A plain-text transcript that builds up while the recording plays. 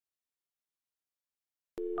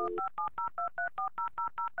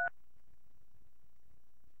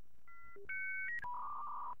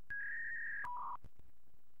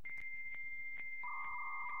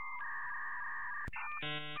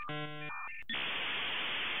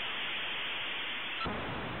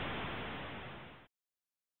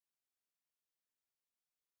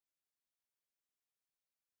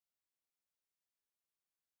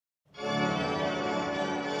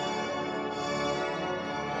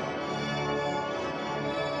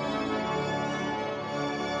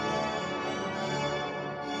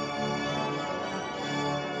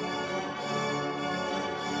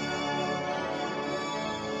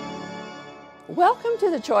Welcome to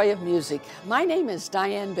the Joy of Music. My name is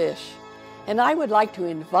Diane Bish, and I would like to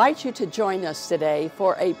invite you to join us today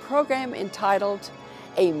for a program entitled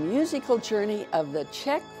A Musical Journey of the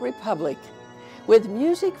Czech Republic, with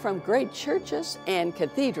music from great churches and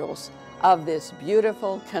cathedrals of this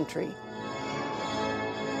beautiful country.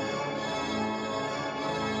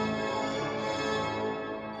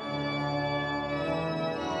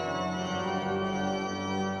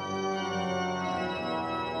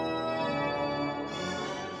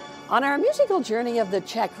 On our musical journey of the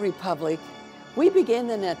Czech Republic, we begin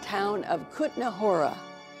in the town of Kutná Hora,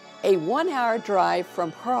 a one-hour drive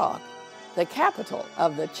from Prague, the capital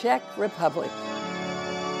of the Czech Republic.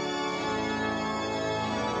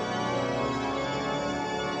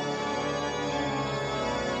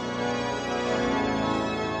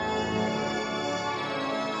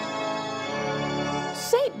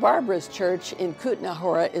 St. Barbara's Church in Kutná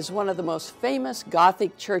Hora is one of the most famous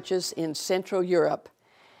Gothic churches in Central Europe,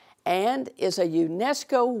 and is a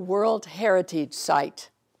UNESCO World Heritage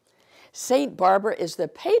Site. St. Barbara is the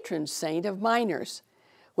patron saint of miners,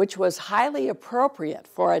 which was highly appropriate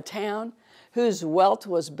for a town whose wealth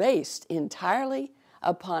was based entirely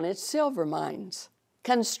upon its silver mines.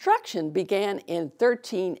 Construction began in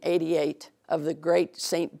 1388 of the great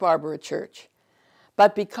St. Barbara Church,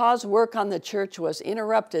 but because work on the church was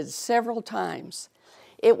interrupted several times,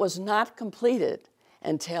 it was not completed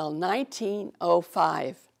until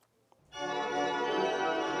 1905.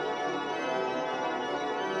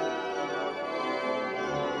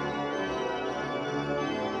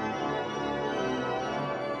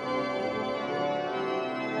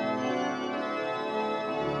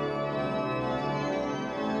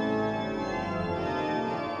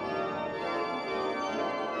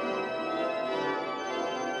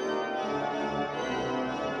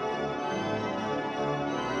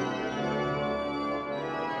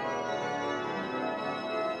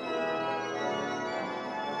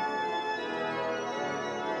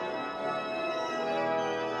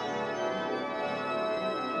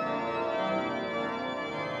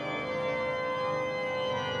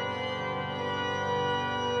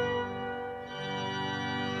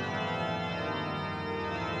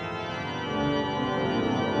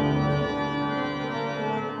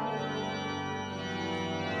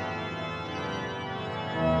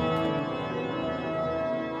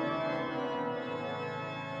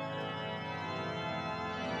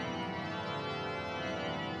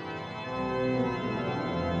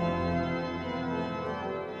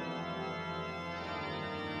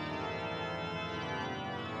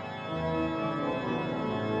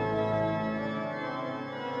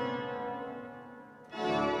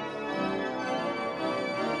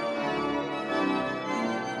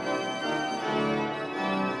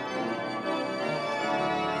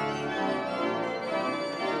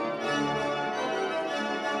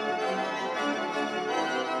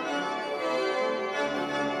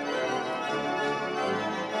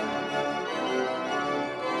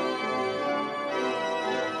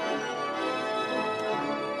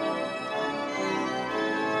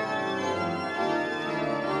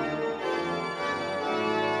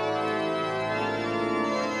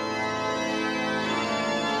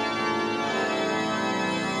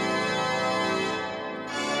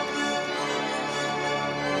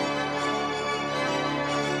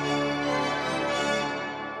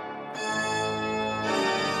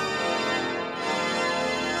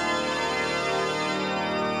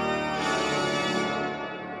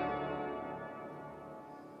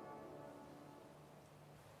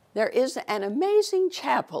 There is an amazing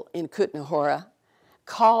chapel in Kutná Hora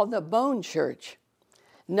called the Bone Church,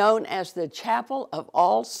 known as the Chapel of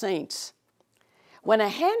All Saints. When a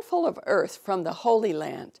handful of earth from the Holy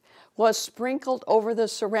Land was sprinkled over the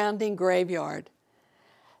surrounding graveyard,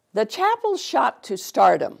 the chapel shot to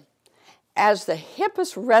stardom as the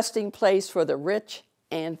hippest resting place for the rich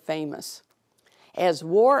and famous. As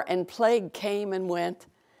war and plague came and went,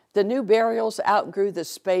 the new burials outgrew the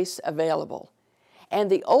space available, and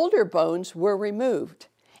the older bones were removed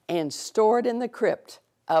and stored in the crypt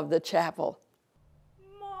of the chapel.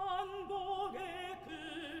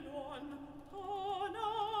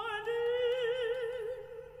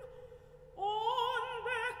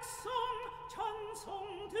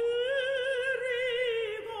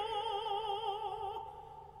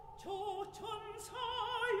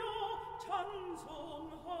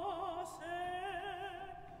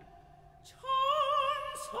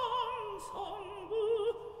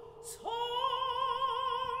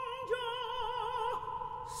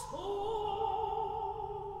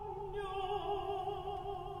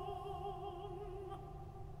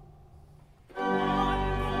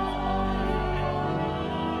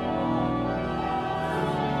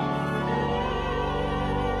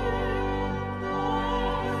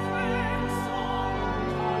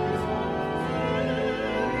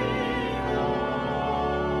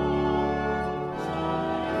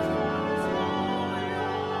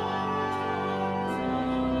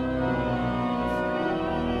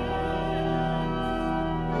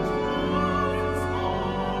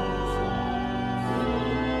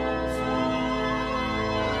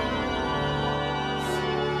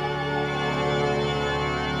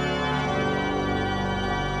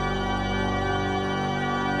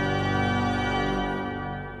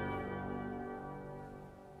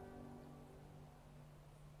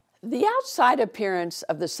 The outside appearance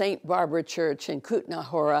of the St. Barbara Church in Kutná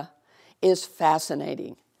Hora is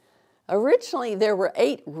fascinating. Originally, there were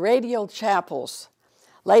 8 radial chapels.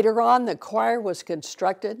 Later on, the choir was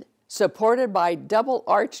constructed, supported by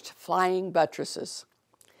double-arched flying buttresses.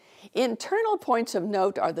 Internal points of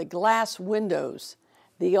note are the glass windows,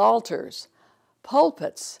 the altars,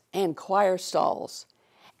 pulpits, and choir stalls,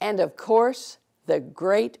 and of course, the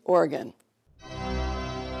great organ.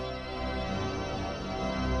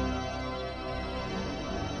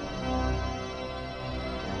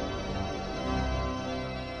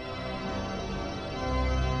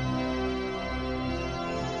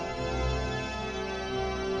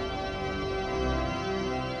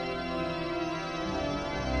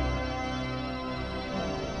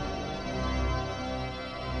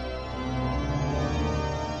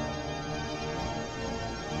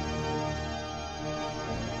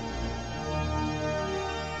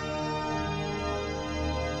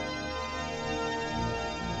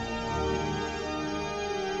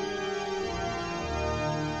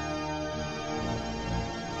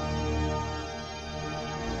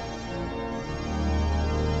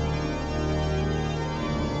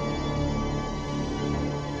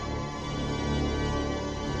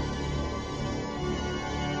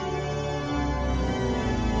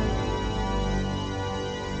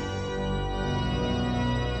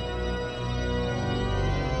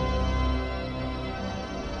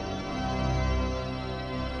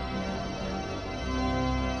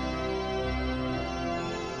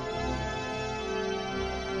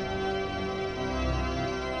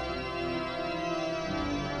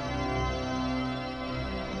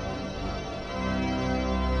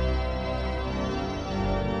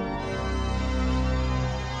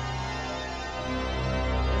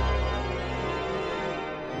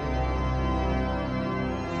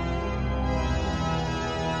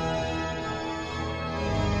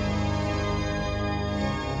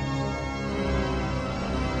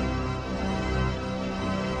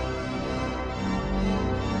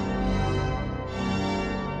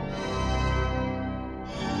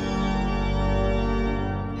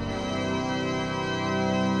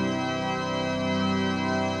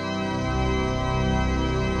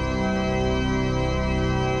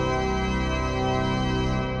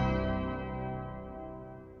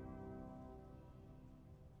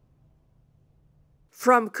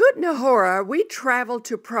 From Kutná Hora, we traveled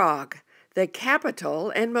to Prague, the capital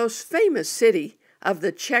and most famous city of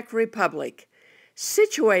the Czech Republic,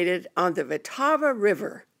 situated on the Vltava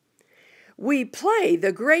River. We play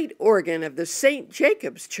the great organ of the St.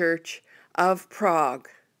 Jacob's Church of Prague.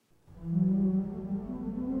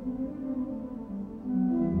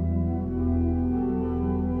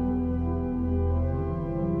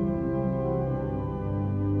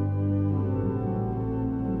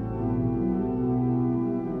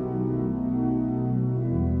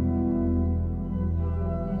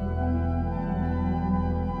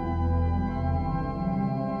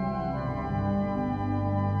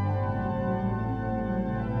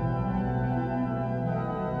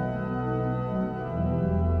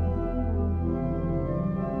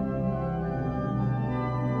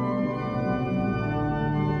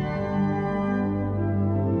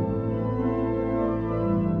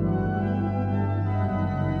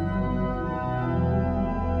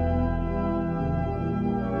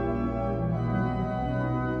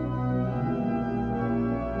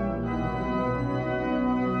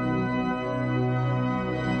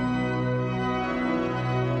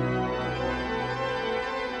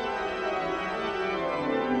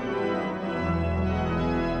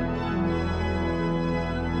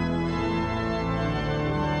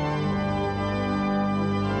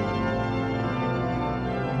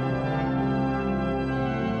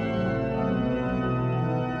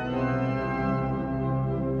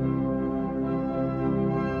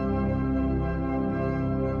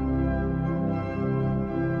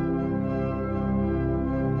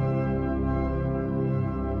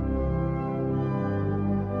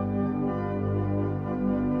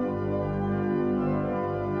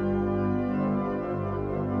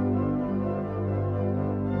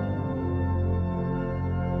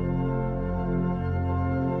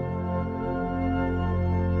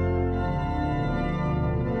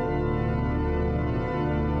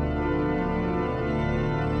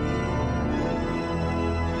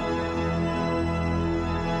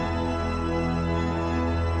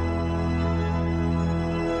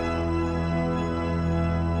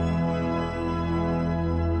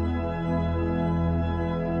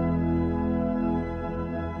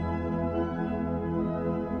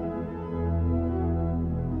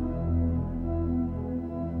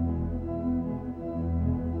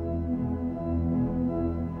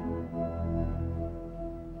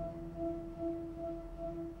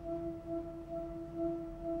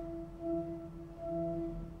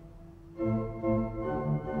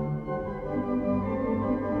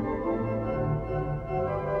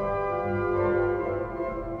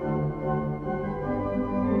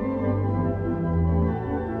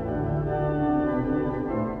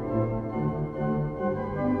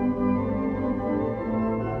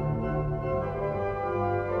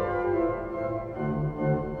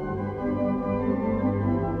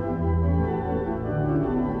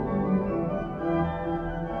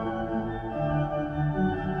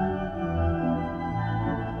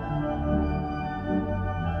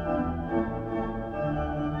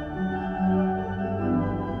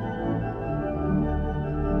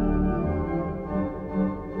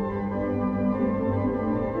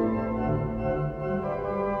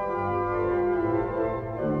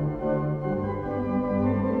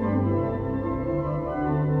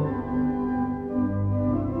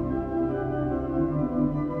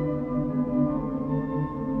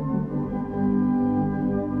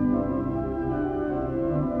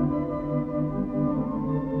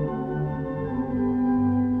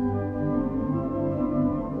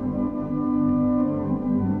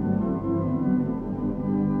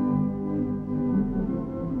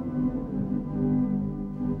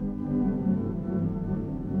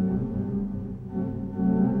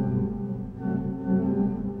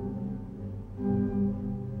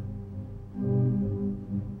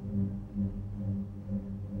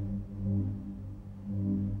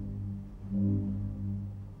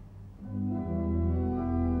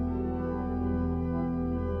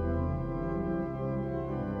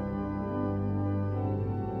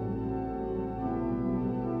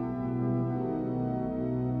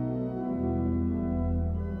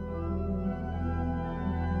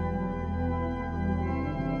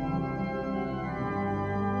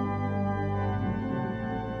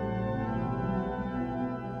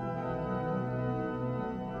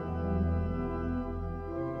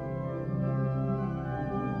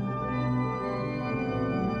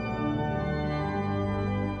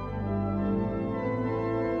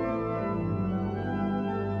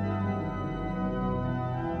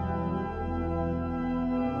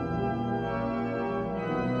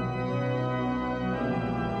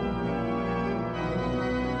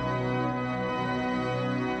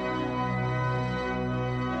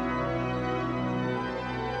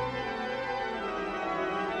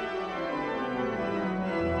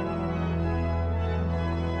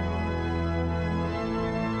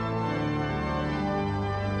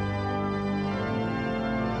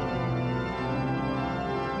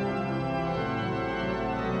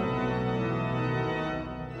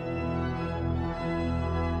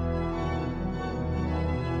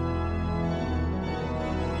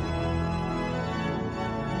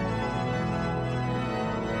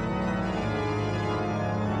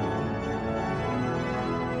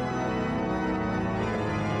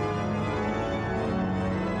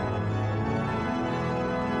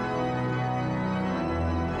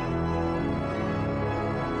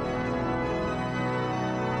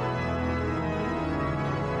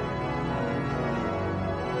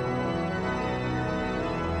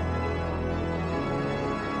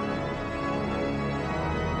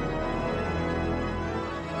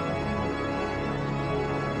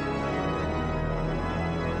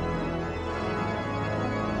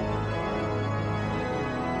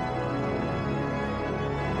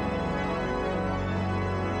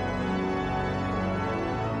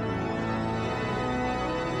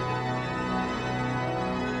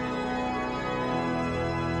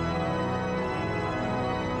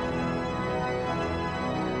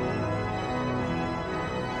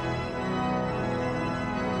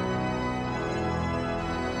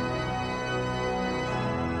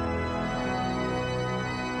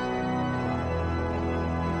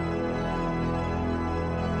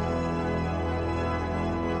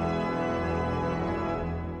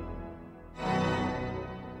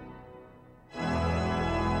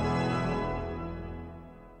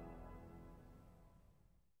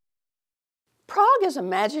 Prague is a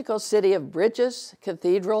magical city of bridges,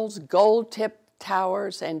 cathedrals, gold-tipped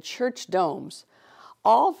towers, and church domes,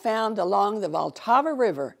 all found along the Vltava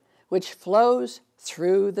River, which flows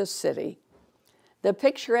through the city. The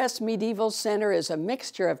picturesque medieval center is a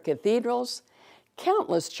mixture of cathedrals,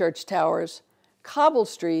 countless church towers, cobble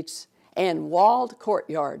streets, and walled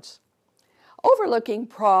courtyards. Overlooking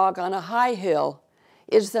Prague on a high hill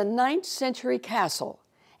is the 9th century castle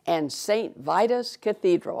and St. Vitus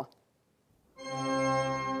Cathedral.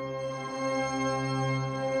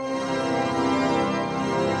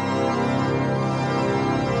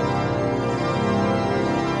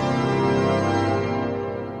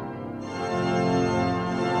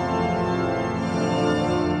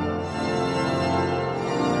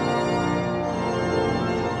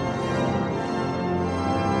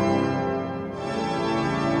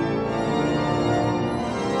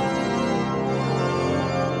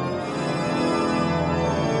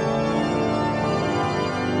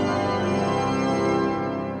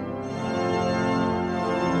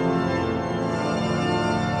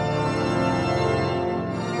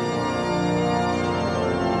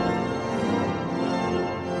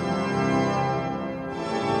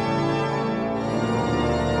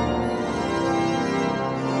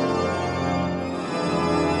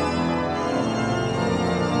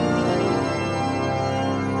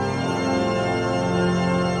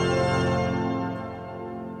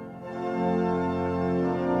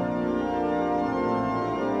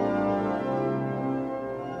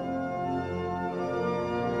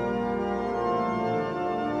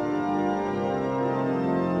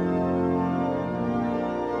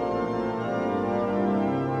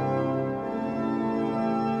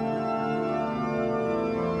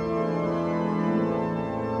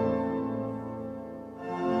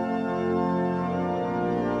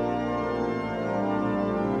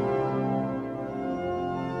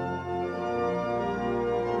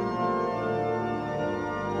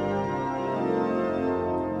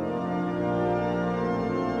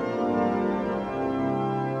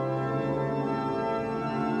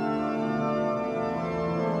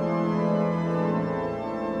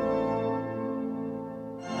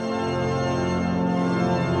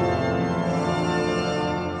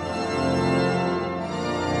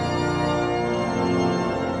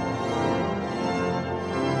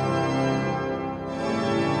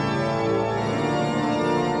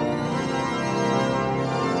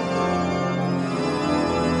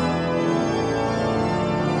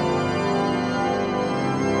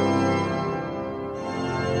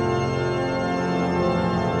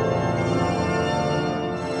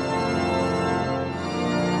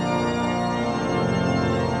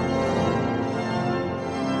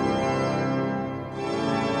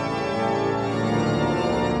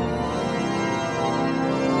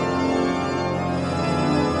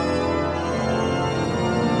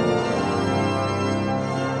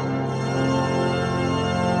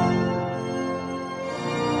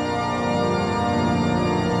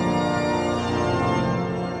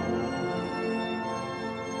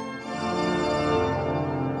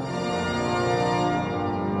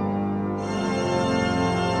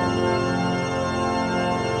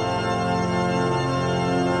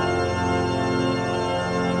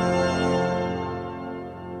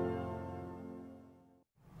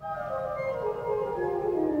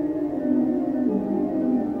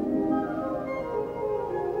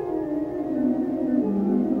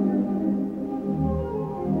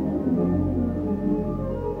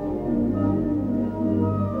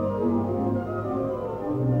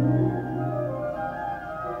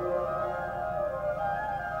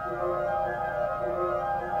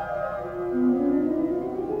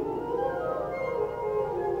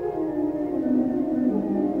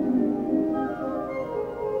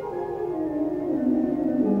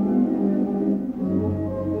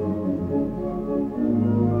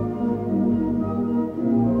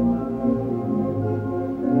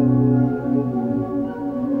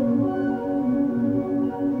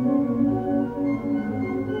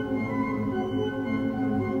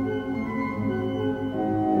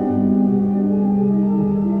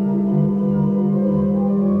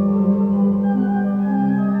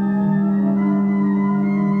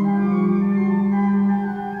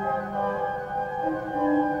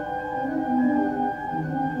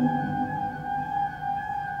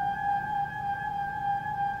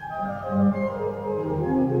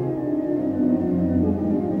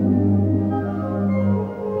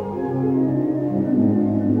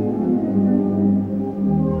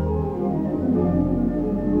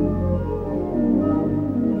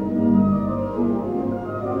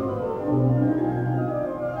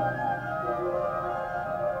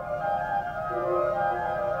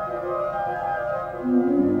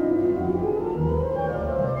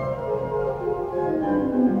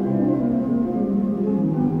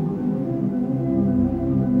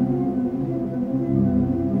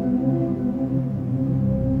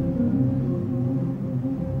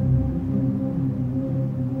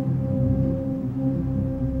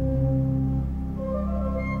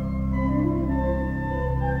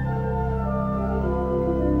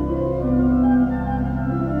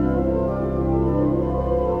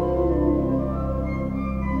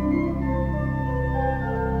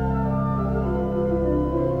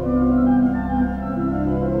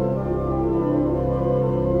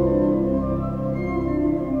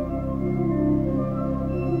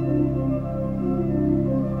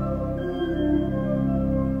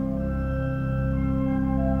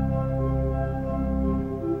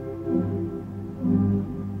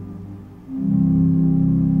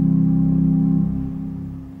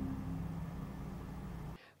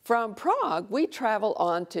 From Prague, we travel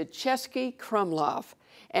on to Český Krumlov,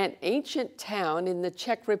 an ancient town in the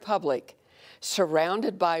Czech Republic,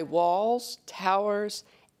 surrounded by walls, towers,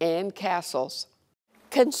 and castles.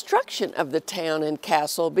 Construction of the town and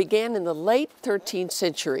castle began in the late 13th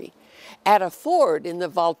century at a ford in the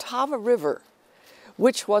Vltava River,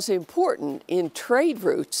 which was important in trade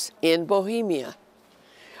routes in Bohemia.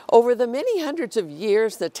 Over the many hundreds of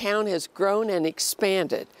years, the town has grown and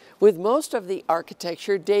expanded, with most of the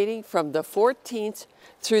architecture dating from the 14th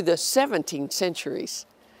through the 17th centuries.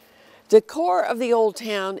 The core of the old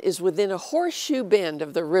town is within a horseshoe bend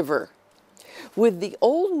of the river, with the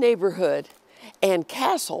old neighborhood and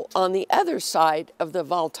castle on the other side of the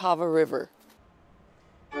Vltava River.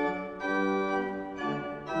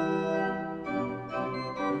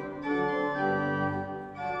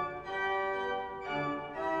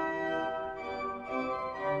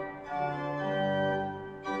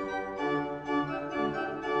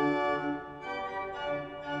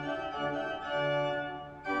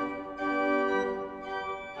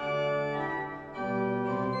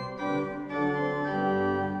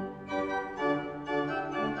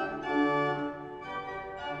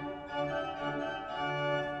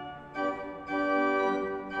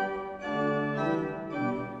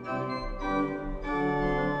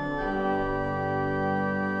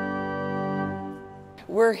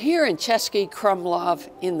 We're here in Český Krumlov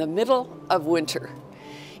in the middle of winter,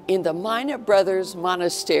 in the Minor Brothers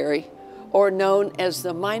Monastery, or known as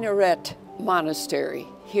the Minaret Monastery,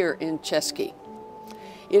 here in Český.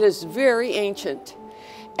 It is very ancient,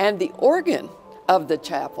 and the organ of the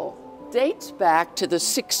chapel dates back to the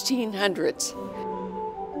 1600s.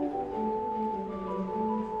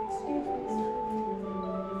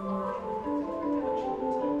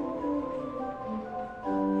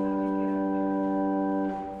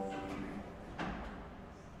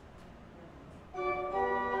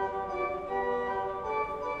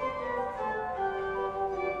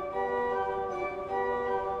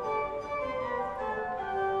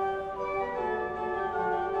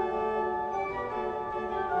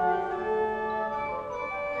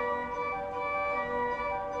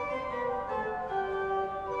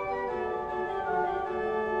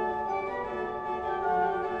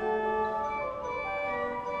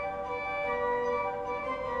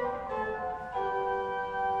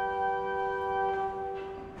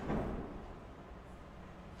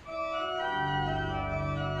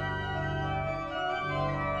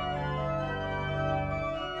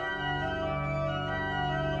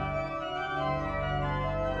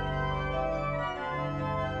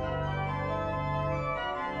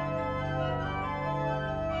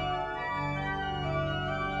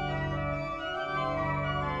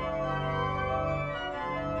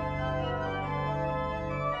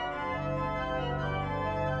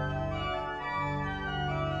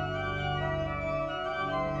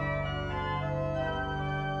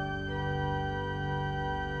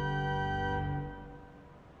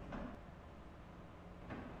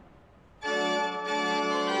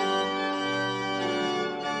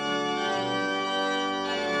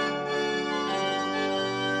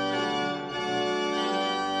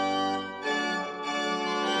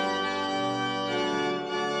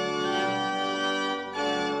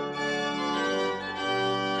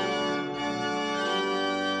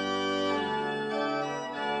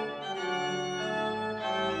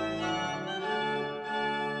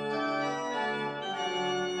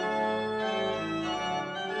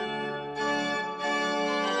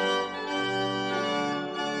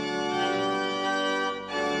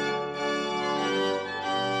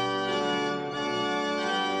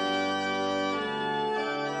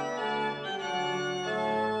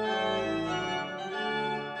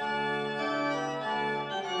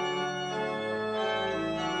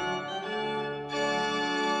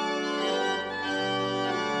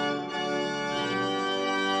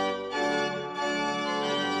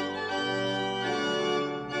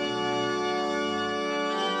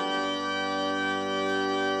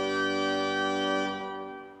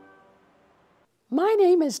 My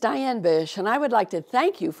name is Diane Bish, and I would like to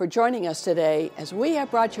thank you for joining us today as we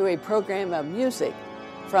have brought you a program of music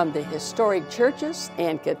from the historic churches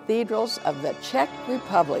and cathedrals of the Czech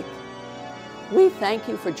Republic. We thank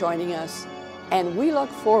you for joining us, and we look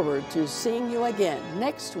forward to seeing you again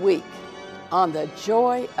next week on The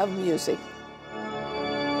Joy of Music.